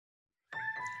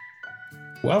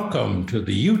Welcome to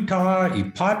the Utah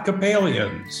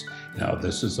Episcopalians. Now,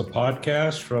 this is a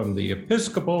podcast from the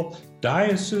Episcopal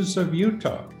Diocese of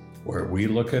Utah, where we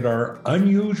look at our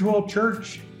unusual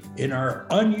church in our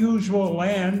unusual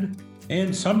land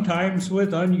and sometimes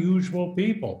with unusual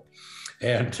people.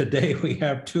 And today we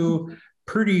have two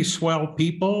pretty swell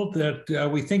people that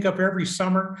we think of every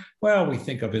summer. Well, we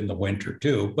think of in the winter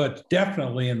too, but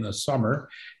definitely in the summer.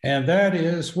 And that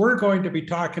is, we're going to be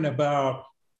talking about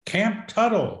Camp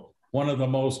Tuttle, one of the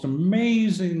most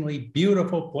amazingly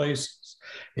beautiful places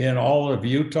in all of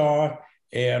Utah,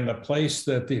 and a place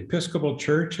that the Episcopal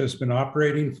Church has been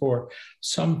operating for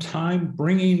some time,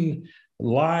 bringing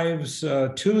lives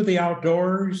to the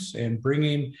outdoors and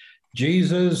bringing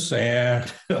Jesus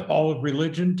and all of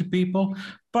religion to people,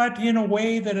 but in a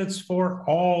way that it's for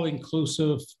all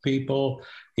inclusive people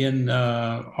in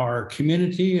our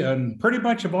community and pretty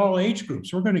much of all age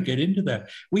groups. We're going to get into that.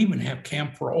 We even have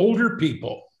camp for older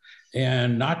people,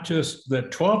 and not just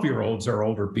that 12-year-olds are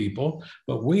older people,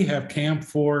 but we have camp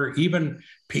for even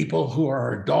people who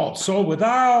are adults. So with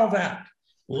all that,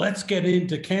 let's get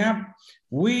into camp.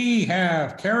 We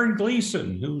have Karen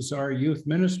Gleason, who's our youth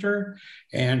minister,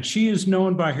 and she is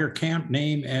known by her camp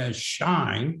name as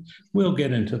Shine. We'll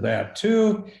get into that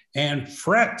too. And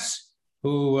Fretz,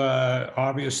 who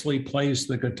obviously plays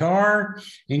the guitar,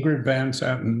 Ingrid Van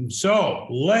Santen. So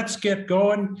let's get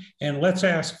going, and let's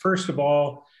ask, first of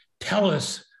all, tell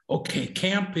us, okay,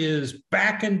 camp is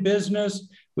back in business.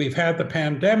 We've had the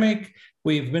pandemic.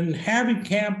 We've been having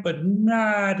camp, but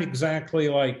not exactly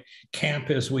like camp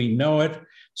as we know it.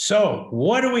 So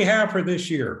what do we have for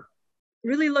this year?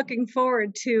 Really looking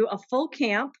forward to a full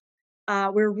camp.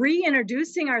 We're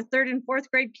reintroducing our 3rd and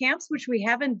 4th grade camps, which we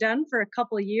haven't done for a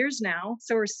couple of years now.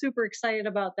 So we're super excited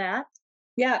about that.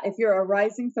 Yeah, if you're a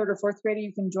rising 3rd or 4th grader,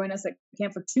 you can join us at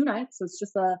camp for 2 nights. So it's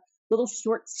just a little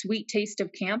short, sweet taste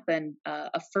of camp and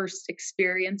a first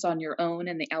experience on your own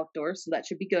in the outdoors. So that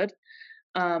should be good.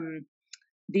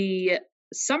 The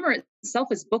summer itself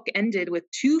is bookended with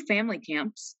 2 family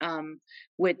camps,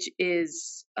 which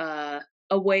is a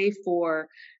way for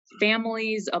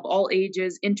families of all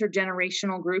ages,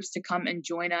 intergenerational groups to come and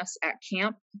join us at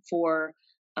camp for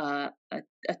a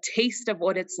taste of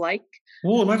what it's like.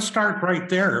 Well, let's start right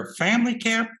there. Family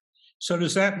camp. So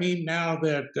does that mean now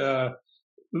that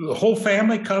the whole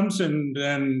family comes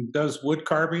and does wood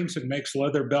carvings and makes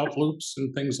leather belt loops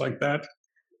and things like that?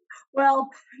 Well,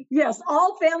 yes,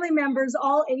 all family members,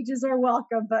 all ages are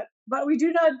welcome, but we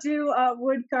do not do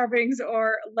wood carvings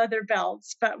or leather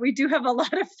belts, but we do have a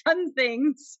lot of fun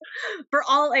things for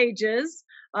all ages.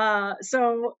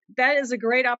 So that is a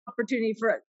great opportunity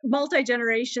for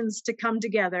multi-generations to come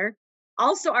together.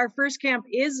 Also, our first camp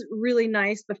is really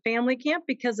nice, the family camp,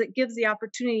 because it gives the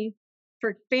opportunity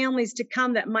for families to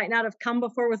come that might not have come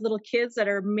before with little kids that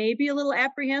are maybe a little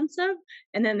apprehensive,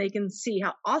 and then they can see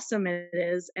how awesome it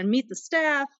is and meet the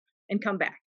staff and come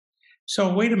back.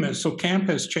 So wait a minute. So camp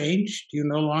has changed? You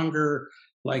no longer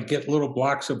like get little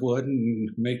blocks of wood and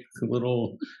make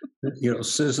little,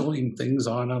 sizzling things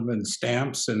on them and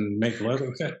stamps and make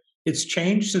leather. It's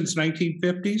changed since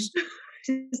 1950s?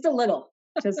 Just a little.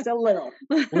 Just a little.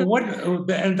 Well,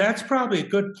 and that's probably a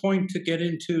good point to get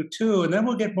into too, and then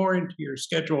we'll get more into your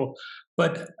schedule.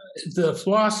 But the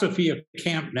philosophy of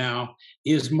camp now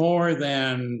is more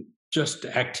than just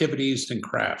activities and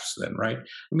crafts then, right?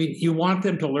 I mean, you want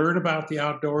them to learn about the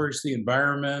outdoors, the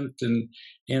environment,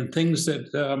 and things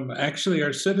that actually are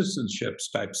citizenships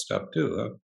type stuff too. Huh?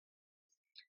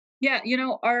 Yeah,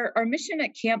 our mission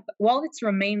at camp, while it's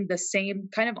remained the same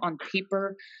kind of on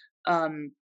paper,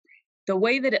 the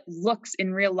way that it looks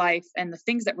in real life and the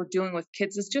things that we're doing with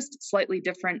kids is just slightly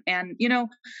different. And,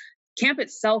 camp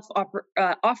itself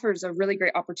offers a really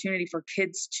great opportunity for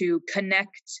kids to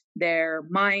connect their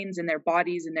minds and their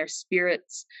bodies and their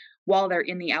spirits while they're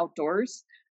in the outdoors.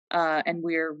 And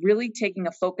we're really taking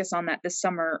a focus on that this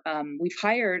summer. We've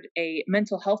hired a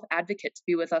mental health advocate to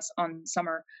be with us on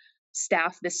summer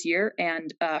staff this year,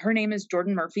 and her name is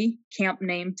Jordan Murphy, camp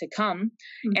name to come.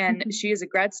 And she is a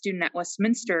grad student at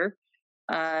Westminster.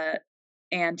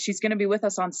 And she's going to be with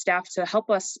us on staff to help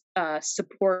us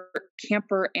support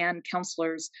camper and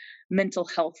counselors' mental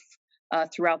health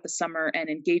throughout the summer and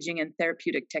engaging in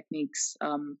therapeutic techniques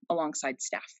alongside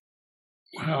staff.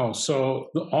 Wow. So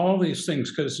all these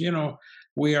things, because,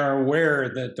 we are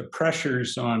aware that the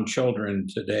pressures on children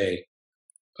today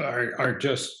are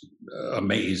just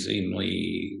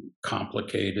amazingly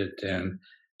complicated and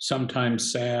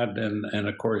sometimes sad. And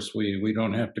of course, we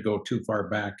don't have to go too far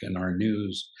back in our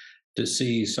news to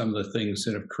see some of the things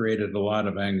that have created a lot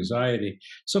of anxiety.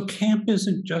 So camp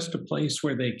isn't just a place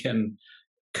where they can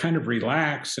kind of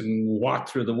relax and walk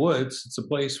through the woods. It's a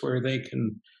place where they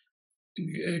can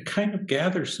kind of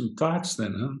gather some thoughts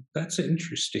then, huh? That's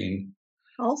interesting.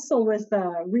 Also with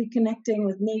reconnecting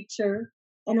with nature,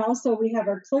 and also we have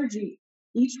our clergy.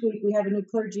 Each week we have a new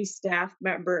clergy staff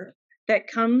member that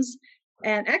comes,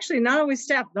 and actually not always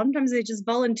staff, sometimes they just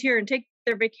volunteer and take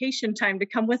their vacation time to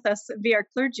come with us, be our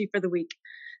clergy for the week.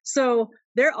 So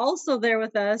they're also there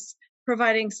with us,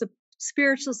 providing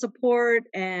spiritual support,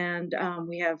 and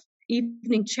we have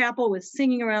evening chapel with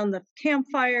singing around the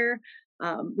campfire.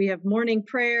 We have morning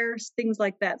prayers, things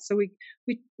like that. So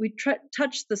we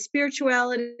touch the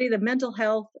spirituality, the mental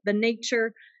health, the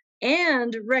nature,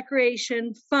 and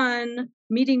recreation, fun,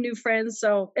 meeting new friends.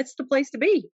 So it's the place to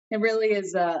be. It really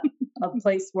is a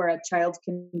place where a child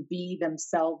can be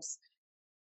themselves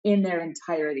in their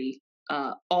entirety,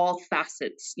 all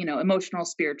facets, emotional,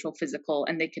 spiritual, physical,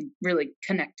 and they can really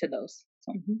connect to those.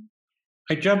 So.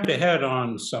 I jumped ahead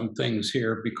on some things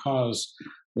here because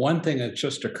one thing that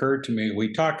just occurred to me,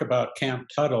 we talk about Camp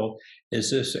Tuttle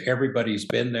as if everybody's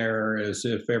been there, as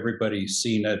if everybody's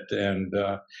seen it. And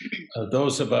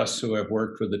those of us who have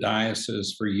worked with the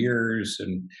diocese for years,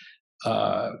 and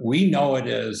we know it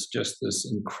as just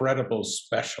this incredible,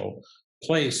 special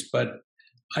place. But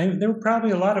there are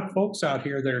probably a lot of folks out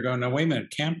here that are going, now, wait a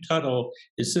minute, Camp Tuttle,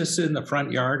 is this in the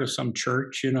front yard of some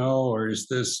church, or is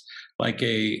this like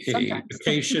a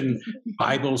vacation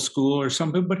Bible school or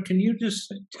something? But can you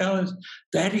just tell us,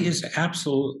 that is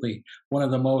absolutely one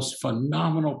of the most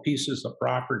phenomenal pieces of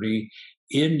property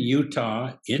in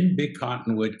Utah, in Big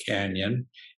Cottonwood Canyon.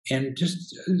 And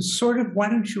just sort of, why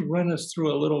don't you run us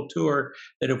through a little tour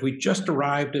that if we just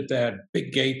arrived at that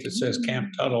big gate that says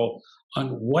Camp Tuttle, on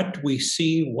what we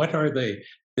see, what are the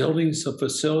buildings, the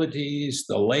facilities,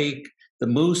 the lake, the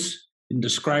moose, and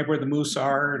describe where the moose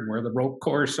are and where the rope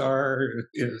course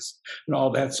is and all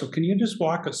that. So can you just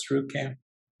walk us through camp?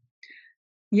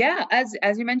 Yeah,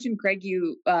 as you mentioned, Craig,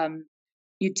 you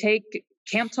take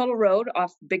Camp Tuttle Road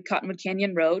off Big Cottonwood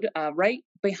Canyon Road, right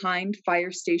behind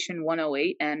Fire Station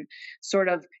 108, and sort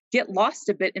of get lost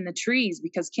a bit in the trees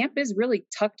because camp is really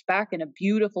tucked back in a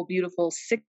beautiful, beautiful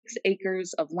 6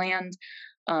 acres of land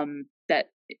that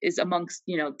is amongst,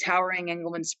 towering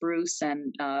Engelmann spruce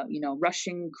and,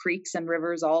 rushing creeks and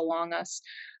rivers all along us.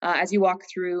 As you walk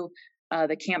through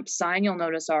the camp sign, you'll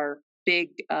notice our big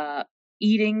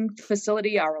eating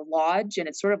facility, our lodge, and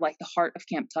it's sort of like the heart of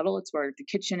Camp Tuttle. It's where the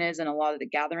kitchen is and a lot of the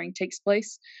gathering takes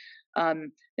place.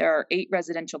 There are 8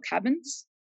 residential cabins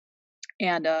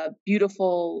and a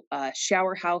beautiful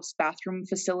shower house bathroom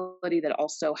facility that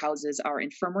also houses our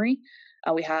infirmary.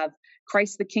 We have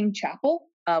Christ the King Chapel,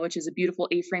 which is a beautiful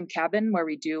A-frame cabin where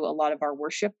we do a lot of our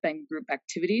worship and group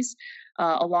activities,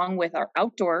 along with our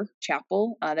outdoor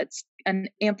chapel. That's an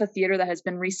amphitheater that has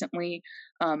been recently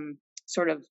sort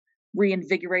of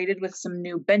reinvigorated with some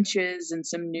new benches and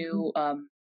some new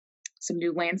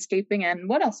landscaping. And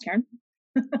what else, Karen?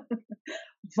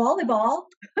 Volleyball,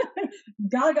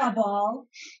 gaga ball,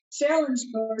 challenge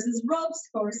courses, ropes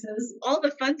courses, all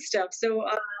the fun stuff. So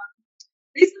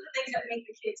these are the things that make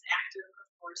the kids active,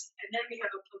 of course. And then we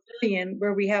have a pavilion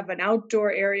where we have an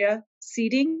outdoor area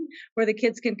seating where the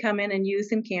kids can come in, and youth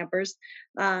and campers,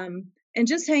 and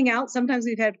just hang out. Sometimes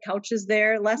we've had couches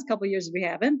there. Last couple of years we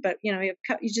haven't, but you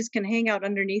just can hang out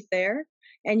underneath there,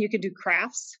 and you can do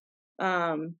crafts.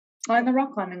 And the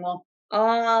rock climbing wall.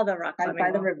 Oh, the rock climbing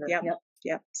by the wall. river.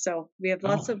 Yep. So we have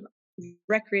lots of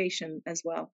recreation as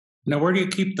well. Now, where do you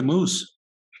keep the moose?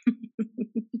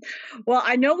 Well,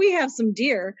 I know we have some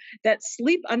deer that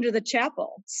sleep under the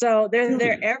chapel. So they're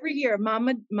there every year.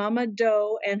 Mama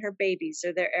doe and her babies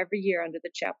are there every year under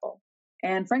the chapel.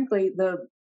 And frankly, the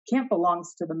camp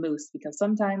belongs to the moose because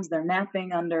sometimes they're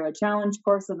napping under a challenge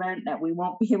course event that we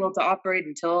won't be able to operate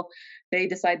until they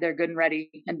decide they're good and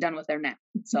ready and done with their nap.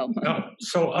 So,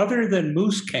 so other than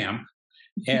moose camp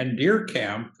and deer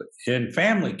camp and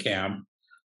family camp,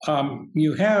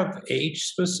 you have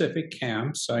age-specific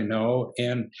camps, I know,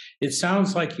 and it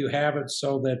sounds like you have it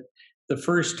so that the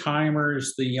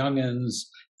first-timers, the youngins,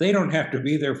 they don't have to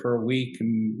be there for a week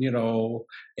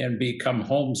and become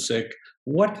homesick.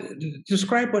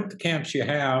 Describe what the camps you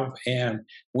have, and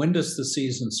when does the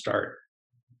season start?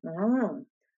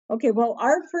 Okay. Well,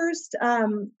 our first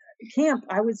camp,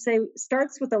 I would say,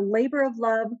 starts with a labor of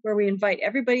love where we invite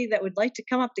everybody that would like to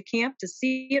come up to camp to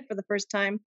see it for the first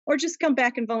time, or just come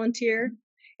back and volunteer.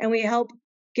 And we help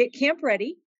get camp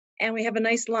ready, and we have a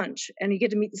nice lunch, and you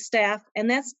get to meet the staff. And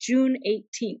that's June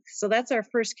 18th. So that's our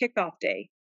first kickoff day.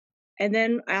 And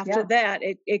then after that,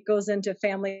 it goes into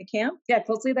family camp. Yeah,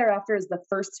 closely thereafter is the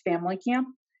first family camp.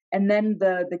 And then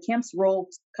the camps roll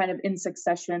kind of in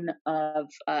succession of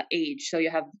age. So you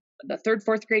have the 3rd,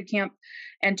 4th grade camp.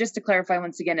 And just to clarify,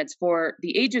 once again, it's for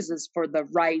the ages is for the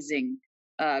rising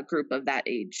group of that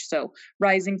age. So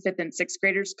rising 5th and 6th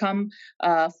graders come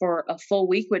for a full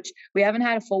week, which we haven't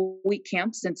had a full week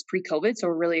camp since pre-COVID. So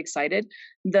we're really excited.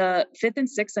 The 5th and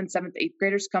 6th and 7th, 8th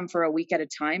graders come for a week at a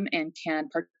time and can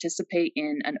participate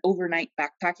in an overnight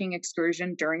backpacking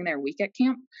excursion during their week at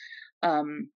camp.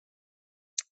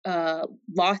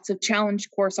 Lots of challenge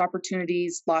course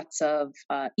opportunities, lots of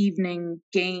evening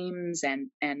games and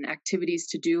activities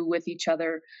to do with each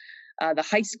other. The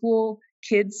high school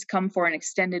kids come for an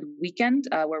extended weekend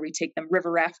where we take them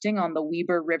river rafting on the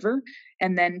Weber River,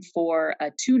 and then for a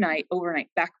 2-night overnight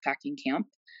backpacking camp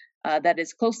that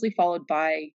is closely followed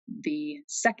by the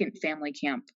 2nd family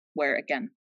camp, where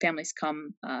again families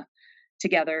come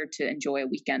together to enjoy a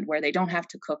weekend where they don't have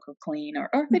to cook or clean,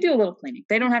 or they do a little cleaning.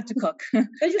 They don't have to cook,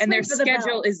 and their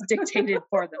schedule is dictated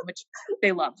for them, which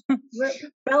they love.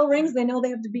 Bell rings, they know they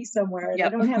have to be somewhere.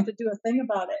 Yep. They don't have to do a thing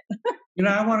about it.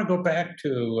 I want to go back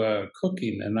to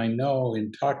cooking, and I know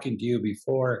in talking to you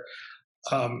before,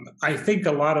 I think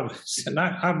a lot of us, and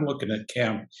I'm looking at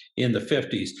camp in the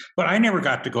 50s, but I never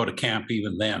got to go to camp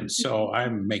even then. So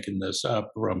I'm making this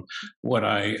up from what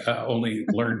I only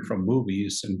learned from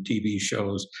movies and TV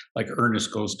shows like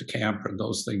Ernest Goes to Camp and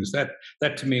those things.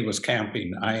 That to me was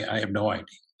camping. I have no idea.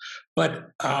 But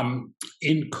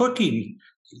in cooking,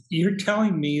 you're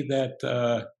telling me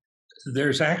that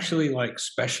there's actually like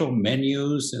special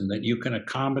menus and that you can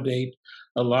accommodate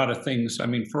a lot of things. I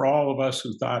mean, for all of us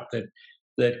who thought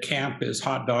that camp is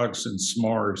hot dogs and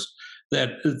s'mores,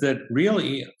 that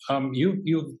really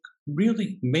you've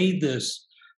really made this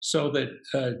so that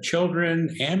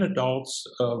children and adults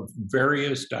of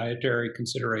various dietary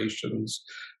considerations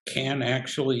can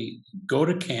actually go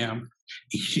to camp,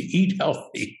 eat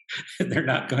healthy, and they're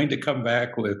not going to come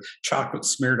back with chocolate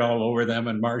smeared all over them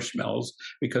and marshmallows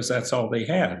because that's all they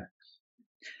had.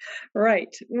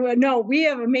 Right. Well, no, we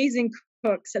have amazing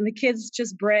cooks, and the kids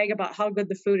just brag about how good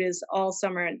the food is all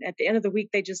summer. And at the end of the week,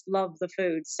 they just love the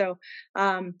food. So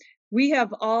we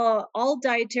have all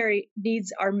dietary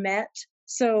needs are met.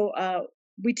 So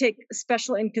we take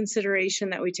special in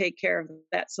consideration that we take care of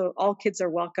that. So all kids are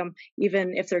welcome,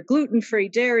 even if they're gluten-free,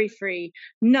 dairy-free,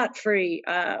 nut-free.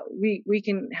 We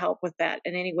can help with that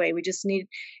in any way. We just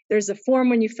there's a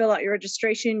form when you fill out your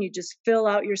registration, you just fill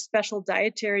out your special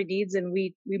dietary needs, and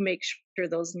we make sure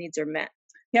those needs are met.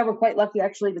 Yeah, we're quite lucky.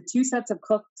 Actually, the 2 sets of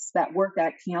cooks that work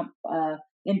at camp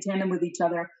in tandem with each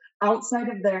other, outside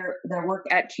of their work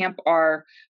at camp, are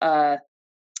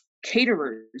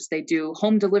caterers. They do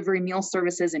home delivery meal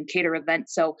services and cater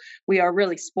events. So we are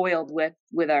really spoiled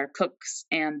with our cooks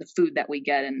and the food that we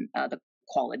get and the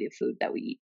quality of food that we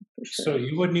eat. For sure. So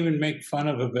you wouldn't even make fun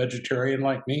of a vegetarian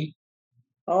like me?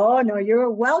 Oh no, you're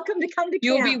welcome to come to camp.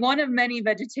 You'll be one of many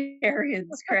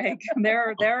vegetarians, Craig.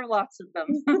 There are lots of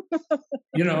them.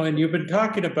 And you've been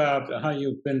talking about how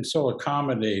you've been so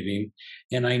accommodating,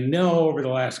 and I know over the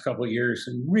last couple of years,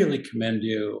 and really commend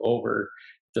you over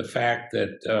the fact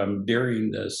that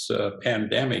during this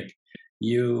pandemic,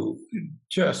 you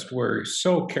just were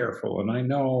so careful. And I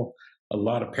know a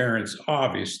lot of parents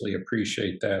obviously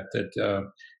appreciate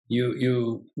that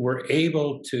you were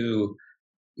able to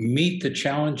meet the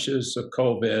challenges of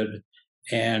COVID.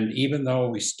 And even though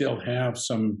we still have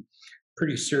some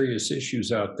pretty serious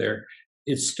issues out there,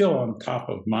 it's still on top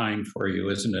of mind for you,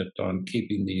 isn't it, on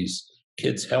keeping these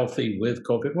kids healthy with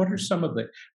COVID? What are some of the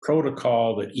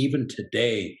protocol that even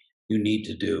today you need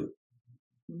to do?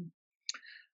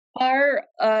 Our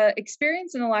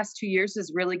experience in the last 2 years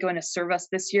is really going to serve us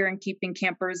this year in keeping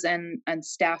campers and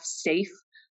staff safe.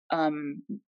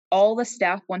 All the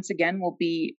staff, once again, will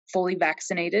be fully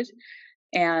vaccinated,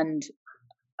 and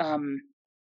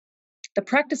the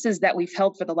practices that we've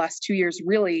held for the last 2 years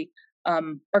really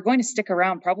are going to stick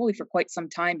around probably for quite some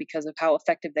time because of how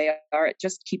effective they are at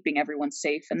just keeping everyone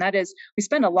safe. And that is, we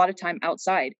spend a lot of time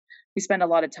outside. We spend a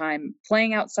lot of time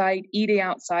playing outside, eating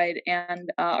outside, and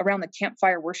around the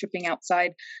campfire, worshiping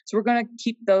outside. So we're going to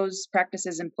keep those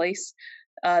practices in place.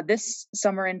 This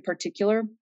summer in particular,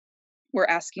 we're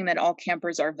asking that all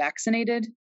campers are vaccinated.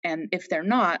 And if they're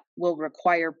not, we'll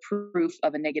require proof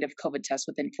of a negative COVID test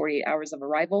within 48 hours of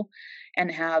arrival, and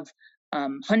have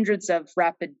hundreds of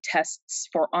rapid tests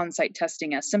for on-site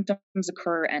testing as symptoms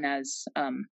occur and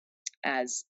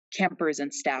as campers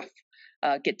and staff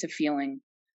get to feeling,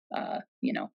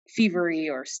 fevery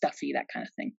or stuffy, that kind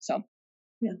of thing. So,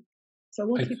 yeah. So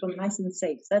we'll keep them nice and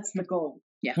safe. That's the goal.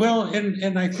 Yeah. Well,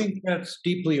 and I think that's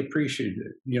deeply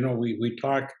appreciated. We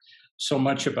talk so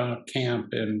much about camp,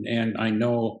 and I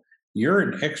know you're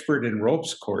an expert in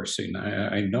ropes coursing.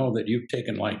 I know that you've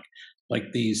taken like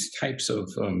these types of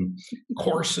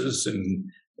courses and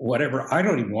whatever. I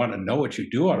don't even want to know what you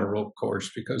do on a rope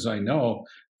course because I know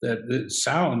that it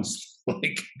sounds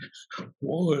like,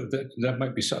 whoa, that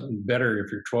might be something better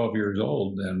if you're 12 years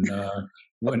old than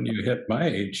when you hit my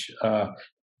age.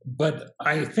 But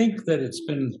I think that it's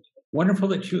been wonderful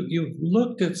that you've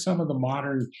looked at some of the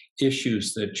modern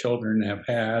issues that children have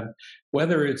had,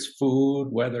 whether it's food,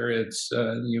 whether it's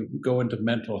you go into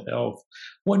mental health.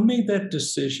 What made that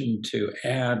decision to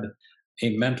add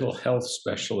a mental health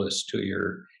specialist to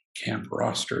your camp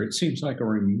roster? It seems like a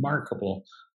remarkable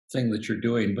thing that you're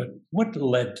doing, but what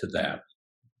led to that?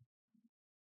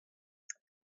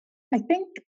 I think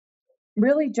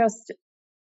really just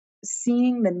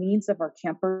seeing the needs of our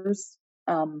campers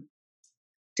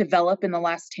develop in the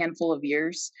last handful of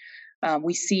years.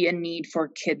 We see a need for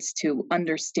kids to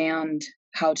understand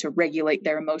how to regulate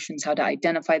their emotions, how to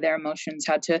identify their emotions,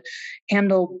 how to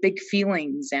handle big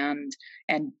feelings and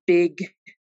big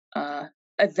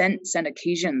events and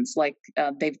occasions like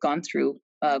they've gone through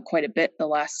quite a bit the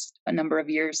last number of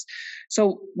years.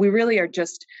 So we really are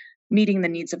just meeting the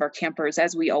needs of our campers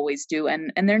as we always do,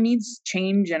 and their needs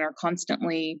change and are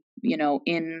constantly,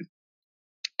 in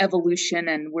evolution,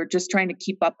 and we're just trying to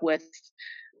keep up with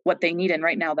what they need. And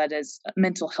right now, that is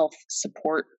mental health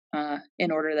support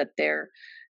in order that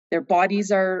their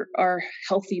bodies are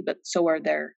healthy, but so are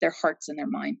their hearts and their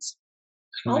minds.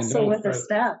 Also with the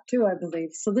staff too, I believe.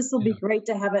 So this will be great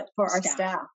to have it for our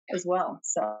staff as well.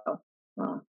 So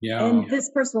and this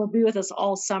person will be with us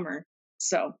all summer.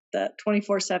 So that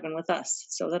 24/7 with us.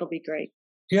 So that'll be great.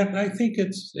 Yeah, I think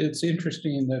it's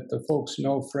interesting that the folks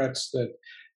know, Fretz, that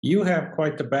you have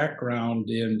quite the background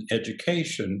in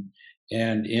education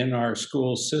and in our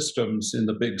school systems in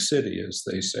the big city, as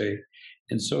they say.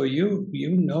 And so you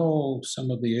know some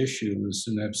of the issues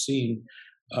and have seen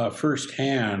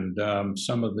firsthand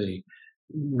some of the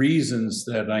reasons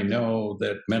that I know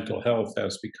that mental health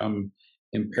has become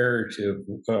imperative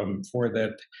for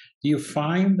that. Do you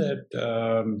find that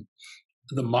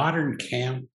the modern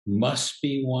camp must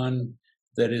be one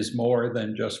that is more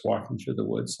than just walking through the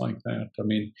woods like that? I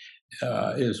mean,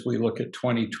 as we look at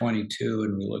 2022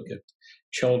 and we look at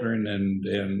children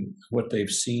and what they've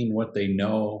seen, what they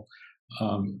know,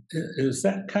 is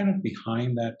that kind of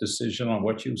behind that decision on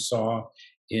what you saw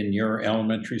in your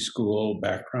elementary school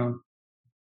background?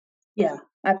 Yeah,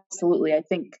 absolutely. I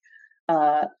think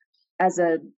as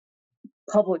a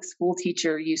public school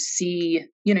teacher, you see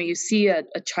a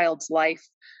child's life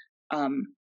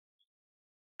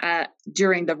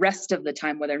during the rest of the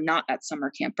time where they're not at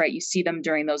summer camp, right? You see them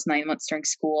during those 9 months during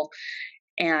school,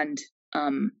 and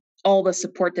all the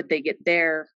support that they get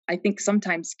there, I think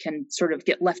sometimes can sort of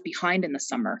get left behind in the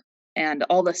summer, and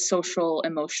all the social,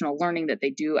 emotional learning that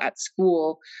they do at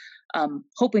school,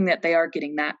 hoping that they are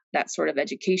getting that sort of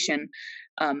education.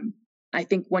 I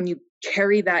think when you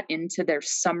carry that into their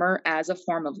summer as a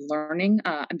form of learning,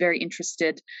 I'm very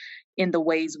interested in the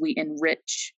ways we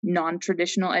enrich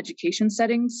non-traditional education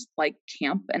settings like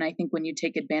camp. And I think when you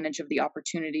take advantage of the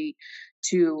opportunity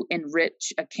to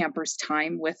enrich a camper's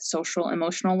time with social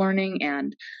emotional learning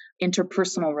and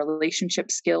interpersonal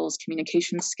relationship skills,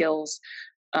 communication skills,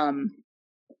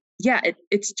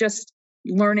 it's just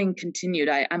learning continued.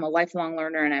 I'm a lifelong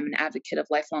learner and I'm an advocate of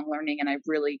lifelong learning, and I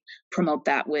really promote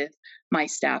that with my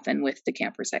staff and with the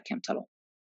campers at Camp Tuttle.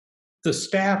 The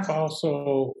staff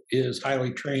also is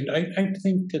highly trained. I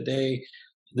think today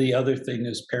the other thing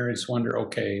is parents wonder,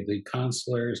 okay, the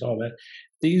counselors, all that.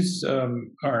 These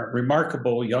are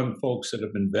remarkable young folks that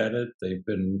have been vetted. They've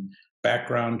been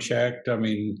background checked. I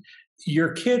mean,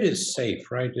 your kid is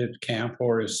safe, right, at camp,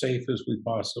 or as safe as we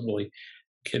possibly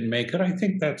can make it. I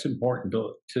think that's important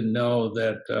to know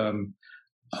that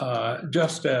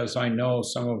just as I know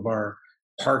some of our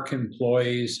park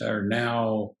employees are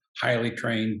now highly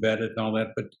trained, vetted, and all that,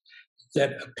 but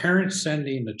that a parent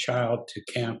sending a child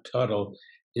to Camp Tuttle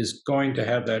is going to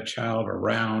have that child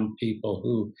around people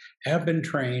who have been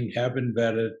trained, have been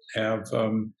vetted, have a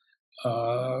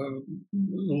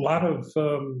lot of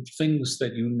things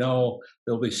that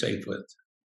they'll be safe with.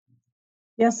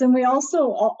 Yes, and we also,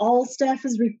 all staff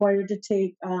is required to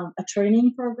take a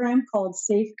training program called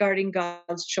Safeguarding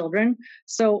God's Children.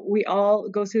 So we all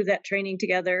go through that training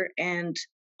together. And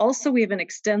also we have an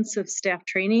extensive staff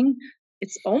training.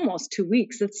 It's almost 2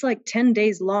 weeks. It's like 10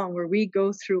 days long where we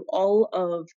go through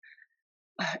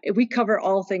we cover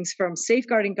all things from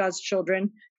safeguarding God's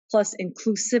children, plus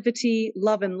inclusivity,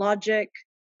 love and logic,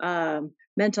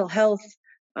 mental health,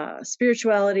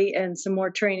 spirituality, and some more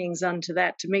trainings onto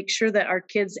that to make sure that our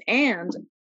kids and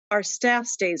our staff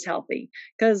stays healthy,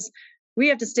 because we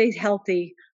have to stay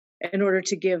healthy in order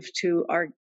to give to our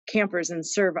campers and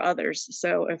serve others.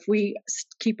 So if we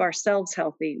keep ourselves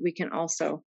healthy, we can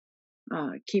also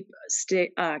keep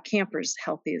campers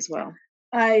healthy as well.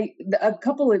 A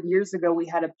couple of years ago, we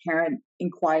had a parent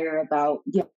inquire about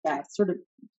sort of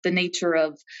the nature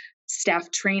of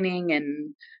staff training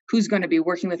and who's going to be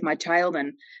working with my child.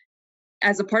 And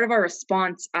as a part of our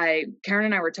response, Karen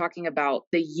and I were talking about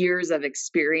the years of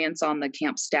experience on the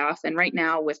camp staff. And right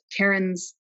now with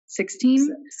Karen's 16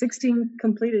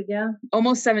 completed, yeah.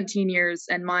 Almost 17 years,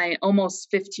 and my almost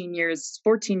 14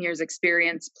 years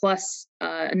experience, plus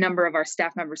a number of our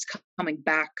staff members coming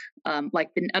back. Like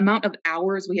the amount of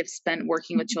hours we have spent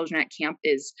working with children at camp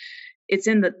it's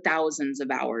in the thousands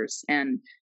of hours. And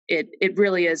it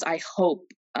really is, I hope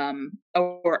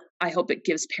it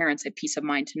gives parents a peace of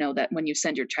mind to know that when you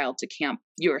send your child to camp,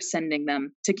 you are sending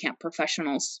them to camp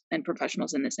professionals and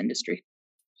professionals in this industry.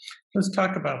 Let's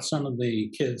talk about some of the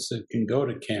kids that can go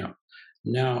to camp.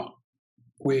 Now,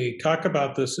 we talk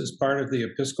about this as part of the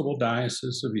Episcopal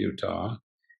Diocese of Utah,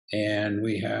 and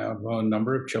we have a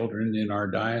number of children in our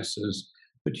diocese,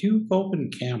 but you've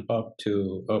opened camp up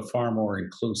to a far more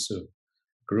inclusive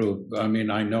group. I mean,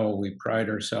 I know we pride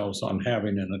ourselves on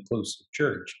having an inclusive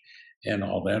church and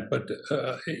all that, but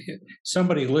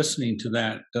somebody listening to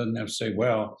that doesn't have to say,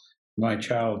 well, my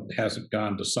child hasn't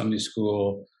gone to Sunday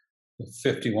school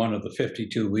 51 of the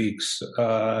 52 weeks,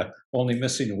 only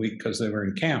missing a week because they were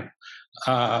in camp.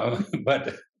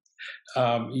 But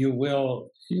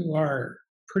you are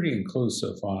pretty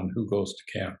inclusive on who goes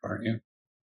to camp, aren't you?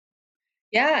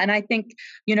 Yeah, and I think,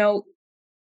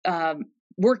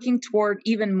 working toward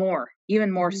even more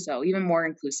so, even more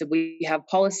inclusive. We have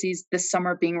policies this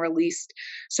summer being released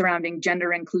surrounding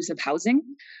gender inclusive housing.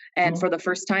 And for the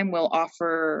first time, we'll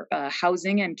offer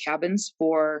housing and cabins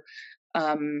for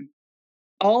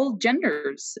all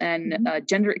genders and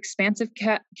gender expansive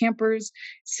campers,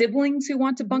 siblings who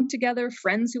want to bunk together,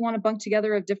 friends who want to bunk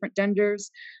together of different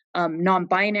genders,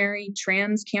 non-binary,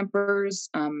 trans campers,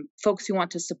 folks who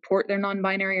want to support their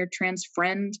non-binary or trans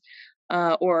friend,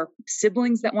 or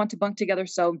siblings that want to bunk together.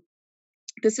 So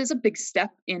this is a big step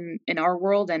in our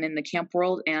world and in the camp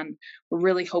world, and we're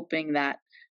really hoping that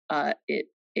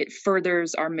it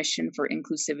furthers our mission for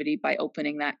inclusivity by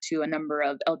opening that to a number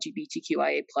of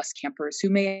LGBTQIA+ campers who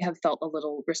may have felt a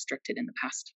little restricted in the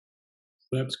past.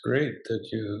 That's great that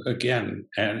you, again,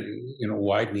 and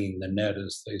widening the net,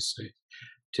 as they say,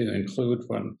 to include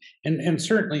one. And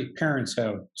certainly parents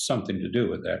have something to do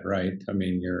with that, right? I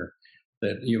mean,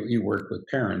 you work with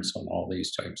parents on all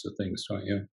these types of things, don't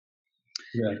you?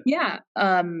 Yeah.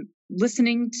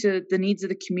 Listening to the needs of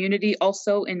the community,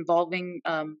 also involving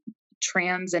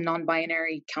trans and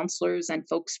non-binary counselors and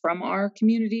folks from our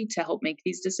community to help make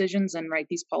these decisions and write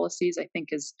these policies, I think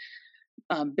has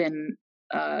been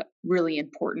really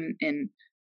important in,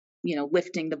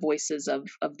 lifting the voices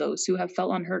of those who have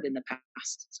felt unheard in the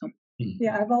past. So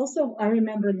yeah, I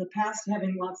remember in the past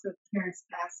having lots of parents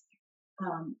ask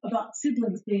about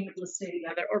siblings being able to stay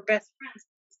together, or best friends.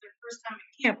 It's their first time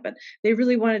at camp, but they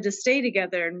really wanted to stay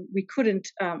together, and we couldn't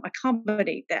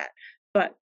accommodate that.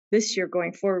 But this year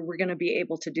going forward, we're going to be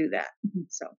able to do that.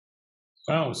 So,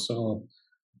 wow. So,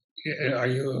 are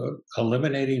you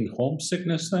eliminating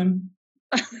homesickness then?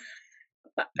 I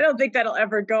don't think that'll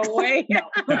ever go away. Now,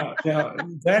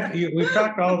 we've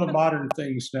talked all the modern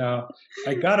things. Now,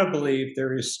 I gotta believe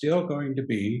there is still going to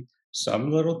be some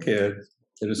little kid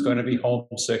that is going to be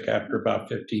homesick after about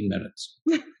 15 minutes.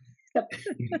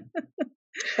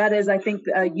 That is, I think,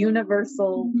 a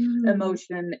universal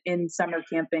emotion in summer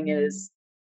camping is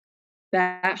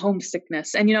that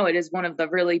homesickness. And, it is one of the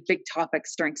really big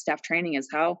topics during staff training is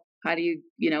how do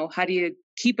you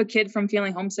keep a kid from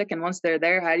feeling homesick? And once they're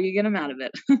there, how do you get them out of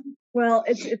it? Well,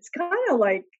 it's kind of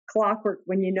like clockwork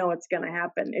when you know it's going to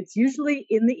happen. It's usually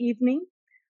in the evening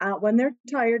when they're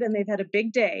tired and they've had a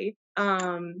big day.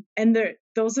 And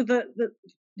those are the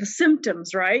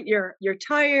symptoms, right? You're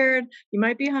tired, you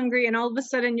might be hungry, and all of a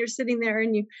sudden you're sitting there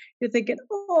and you're thinking,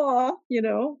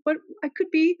 but I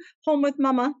could be home with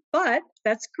mama, but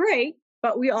that's great.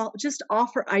 But we all just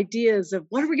offer ideas of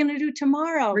what are we going to do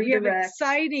tomorrow? We have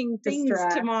exciting things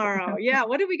tomorrow. Yeah.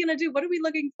 What are we going to do? What are we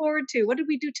looking forward to? What did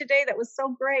we do today that was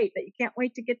so great that you can't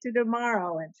wait to get to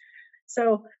tomorrow? And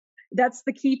so that's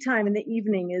the key time in the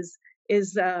evening is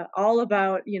all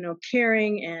about,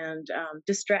 caring and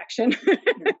distraction.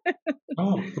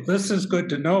 Oh, this is good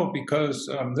to know because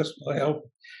this will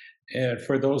help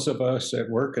for those of us that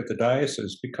work at the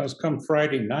diocese, because come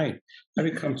Friday night, I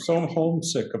become so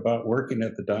homesick about working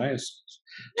at the diocese.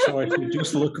 So I should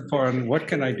just look upon what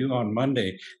can I do on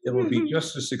Monday that will be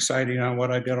just as exciting on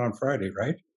what I did on Friday,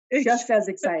 right? Just as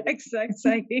exciting.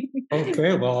 Exciting.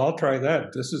 Okay, well, I'll try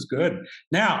that. This is good.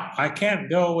 Now, I can't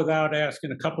go without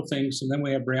asking a couple things, and then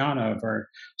we have Brianna of our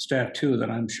staff too,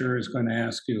 that I'm sure is going to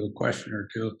ask you a question or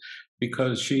two,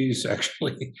 because she's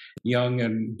actually young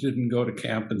and didn't go to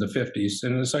camp in the 50s.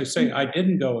 And as I say, I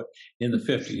didn't go in the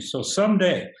 50s. So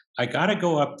someday I got to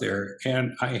go up there,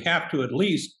 and I have to at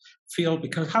least feel,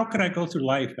 because how can I go through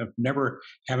life of never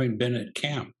having been at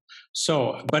camp?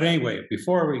 So, but anyway,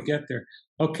 before we get there,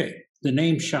 okay, the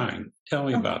name Shine. Tell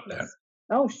me about that.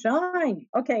 Oh, Shine.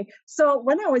 Okay. So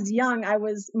when I was young,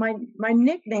 my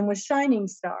nickname was Shining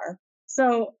Star.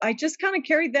 So I just kind of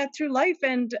carried that through life,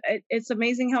 and it's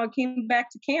amazing how it came back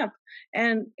to camp,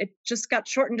 and it just got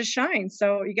shortened to Shine.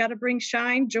 So you got to bring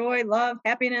shine, joy, love,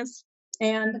 happiness,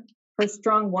 and Her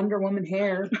strong Wonder Woman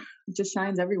hair just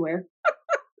shines everywhere.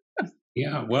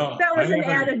 Yeah, well, that was an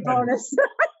added bonus.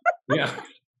 Yeah.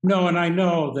 No, and I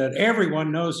know that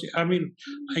everyone knows you. I mean,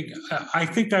 I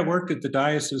think I worked at the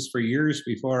diocese for years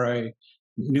before I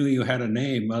knew you had a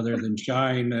name other than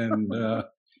Shine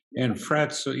and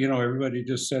Frets. So, you know, everybody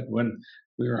just said when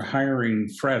we were hiring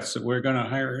Frets that we're going to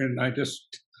hire, and I just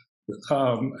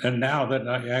and now that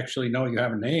I actually know you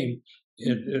have a name,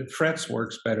 Frets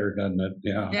works better, doesn't it?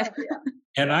 Yeah.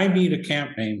 And I need a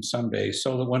camp name someday,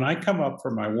 so that when I come up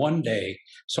for my one day,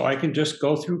 so I can just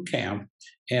go through camp,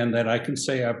 and that I can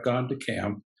say I've gone to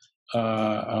camp.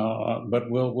 But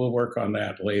we'll work on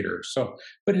that later. So,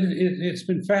 but it's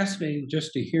been fascinating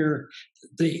just to hear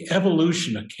the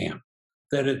evolution of camp.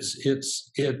 That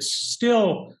it's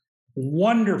still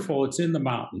wonderful. It's in the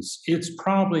mountains. It's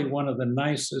probably one of the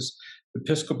nicest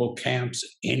Episcopal camps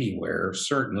anywhere.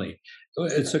 Certainly,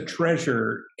 it's a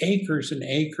treasure. Acres and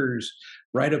acres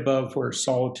right above where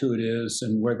Solitude is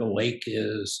and where the lake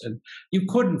is, and you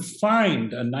couldn't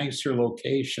find a nicer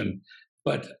location.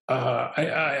 But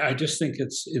I just think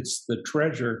it's the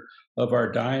treasure of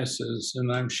our diocese,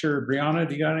 and I'm sure, Brianna,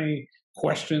 do you got any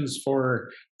questions for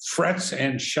Frets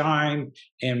and Shine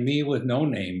and me with no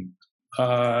name?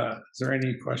 Is there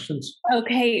any questions?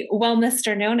 Okay, well,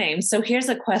 Mr. No Name, so here's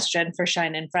a question for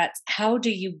Shine and Frets. How do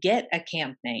you get a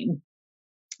camp name?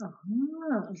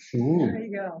 There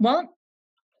you go. Well,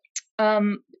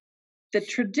 the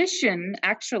tradition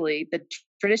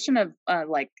of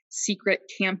like secret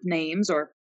camp names,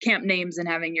 or camp names and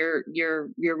having your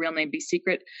real name be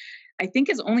secret, I think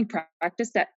is only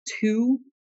practiced at 2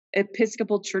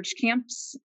 Episcopal church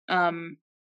camps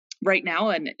right now,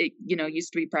 and it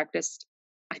used to be practiced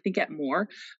I think at more.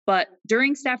 But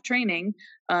during staff training,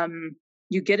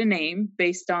 you get a name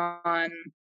based on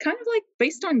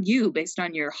you, based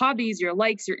on your hobbies, your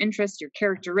likes, your interests, your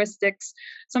characteristics.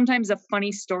 Sometimes a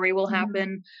funny story will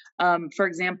happen. For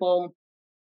example,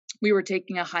 we were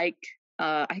taking a hike.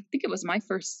 I think it was my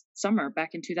first summer back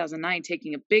in 2009,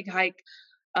 taking a big hike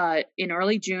in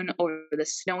early June over the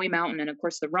snowy mountain. And of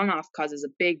course, the runoff causes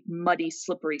a big, muddy,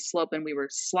 slippery slope. And we were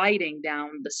sliding down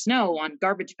the snow on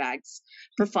garbage bags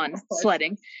for fun,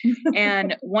 sledding.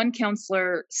 And one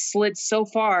counselor slid so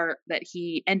far that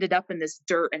he ended up in this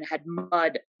dirt and had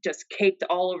mud just caked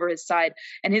all over his side.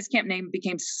 And his camp name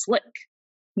became Slick.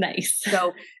 Nice.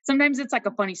 So sometimes it's like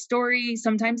a funny story.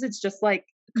 Sometimes it's just like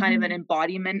kind of an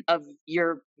embodiment of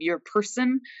your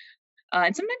person.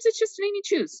 And sometimes it's just a name you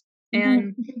choose.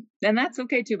 And that's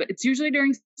okay too, but it's usually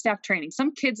during staff training.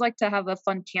 Some kids like to have a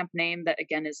fun camp name that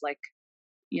again is like,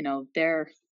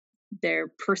 their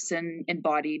person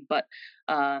embodied, but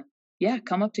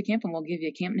come up to camp and we'll give you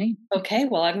a camp name. Okay,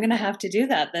 well, I'm gonna have to do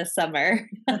that this summer.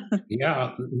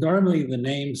 Yeah, normally the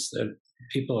names that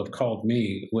people have called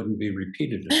me wouldn't be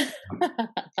repeated.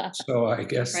 So I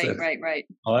guess right.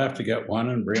 I'll have to get one,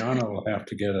 and Brianna will have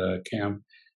to get a camp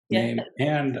name.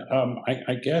 And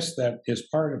I guess that is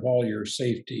part of all your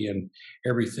safety and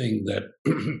everything, that,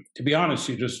 to be honest,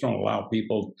 you just don't allow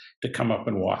people to come up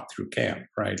and walk through camp,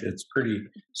 right? It's pretty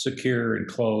secure and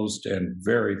closed, and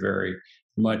very, very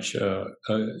much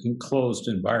enclosed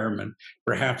environment.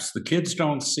 Perhaps the kids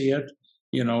don't see it,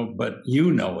 but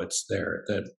it's there.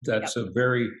 That's a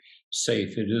very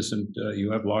safe. It isn't,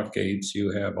 you have lock gates,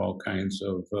 you have all kinds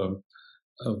of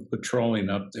patrolling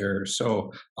up there.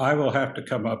 So I will have to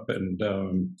come up and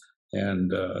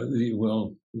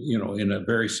will, in a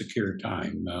very secure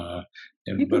time.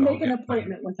 You can make an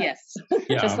appointment with us. Yes.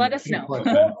 Yeah, just let us know. Or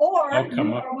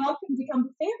you are welcome to come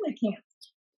to family camp,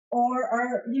 or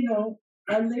our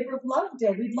Labor of Love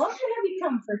Day. We'd love to have you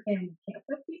come for family camp.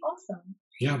 That'd be awesome.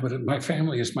 Yeah, but my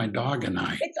family is my dog and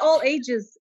I. It's all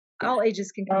ages. All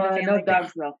ages can come to family. No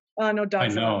dogs though. No I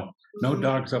dogs. know. No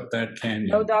dogs up that canyon.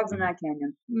 No dogs in that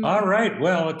canyon. All right.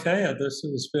 Well, I'll tell you, this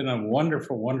has been a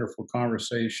wonderful, wonderful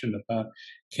conversation about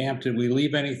camp. Did we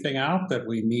leave anything out that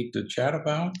we need to chat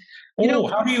about?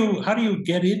 How do you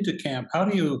get into camp? How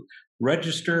do you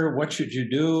register? What should you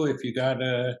do if you got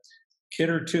a kid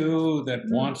or two that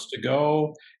wants to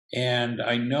go? And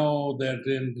I know that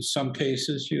in some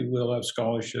cases you will have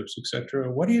scholarships, etc.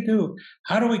 What do you do?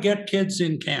 How do we get kids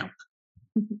in camp?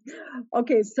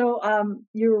 Okay, so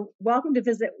you're welcome to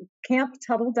visit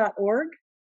camptuttle.org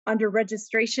under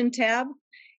registration tab.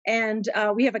 And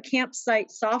we have a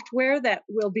campsite software that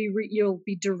you'll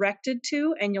be directed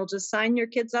to, and you'll just sign your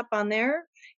kids up on there.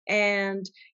 And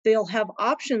they'll have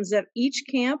options at each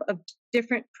camp of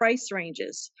different price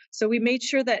ranges. So we made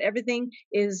sure that everything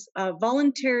is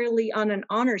voluntarily on an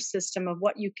honor system of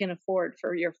what you can afford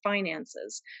for your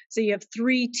finances. So you have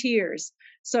 3 tiers.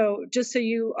 So just so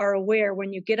you are aware,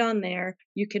 when you get on there,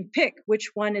 you can pick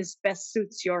which one is best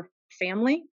suits your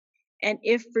family. And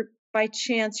if by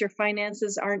chance your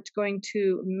finances aren't going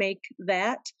to make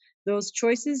those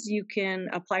choices, you can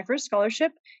apply for a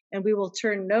scholarship, and we will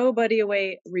turn nobody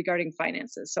away regarding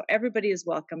finances. So everybody is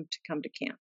welcome to come to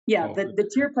camp. Yeah, the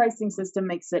tier pricing system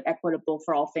makes it equitable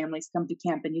for all families to come to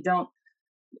camp, and you don't,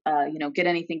 get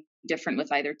anything different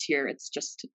with either tier. It's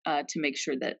just to make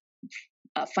sure that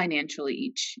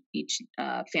financially each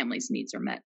family's needs are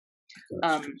met.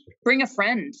 Bring a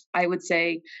friend. I would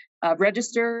say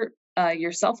register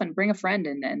yourself and bring a friend,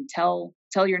 and tell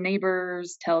your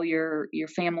neighbors, tell your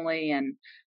family. And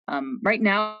right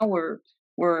now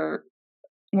we're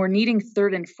needing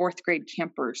 3rd and 4th grade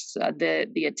campers.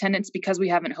 The attendance, because we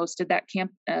haven't hosted that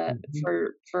camp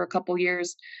for a couple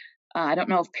years. I don't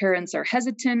know if parents are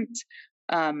hesitant.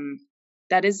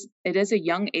 It is a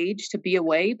young age to be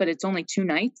away, but it's only 2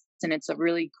 nights, and it's a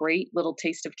really great little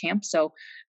taste of camp. So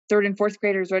 3rd and 4th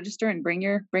graders register and bring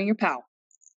your pal.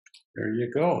 There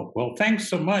you go. Well, thanks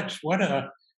so much. What an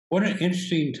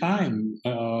interesting time.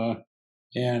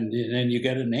 And you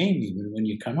get a name even when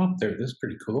you come up there. That's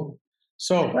pretty cool.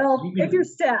 So, if you're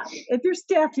staff,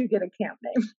 you get a camp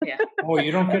name. Yeah. Oh,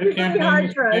 you don't get a camp name?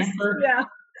 Hard for us. Yeah.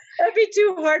 It'd be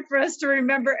too hard for us to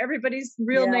remember everybody's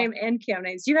real name and camp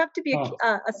names. You have to be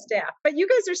a staff, but you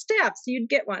guys are staff, so you'd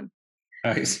get one.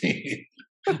 I see.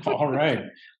 All right.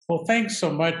 Well, thanks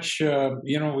so much.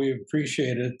 We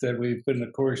appreciate it that we've been,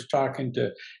 of course, talking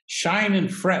to Shine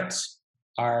Frets,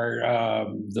 our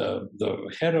the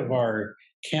head of our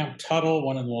Camp Tuttle,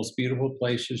 one of the most beautiful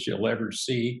places you'll ever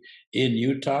see in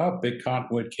Utah, Big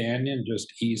Cottonwood Canyon,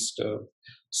 just east of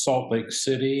Salt Lake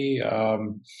City.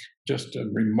 Just a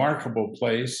remarkable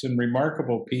place and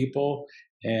remarkable people.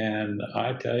 And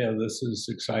I tell you, this is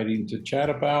exciting to chat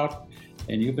about.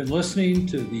 And you've been listening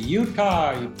to the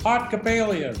Utah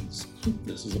Episcopalians.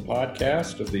 This is a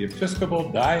podcast of the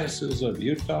Episcopal Diocese of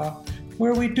Utah,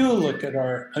 where we do look at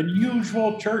our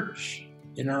unusual church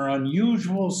in our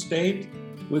unusual state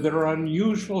with our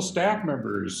unusual staff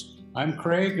members. I'm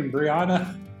Craig and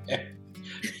Brianna,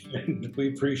 and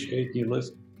we appreciate you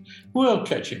listening. We'll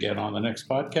catch you again on the next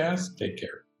podcast. Take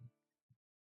care.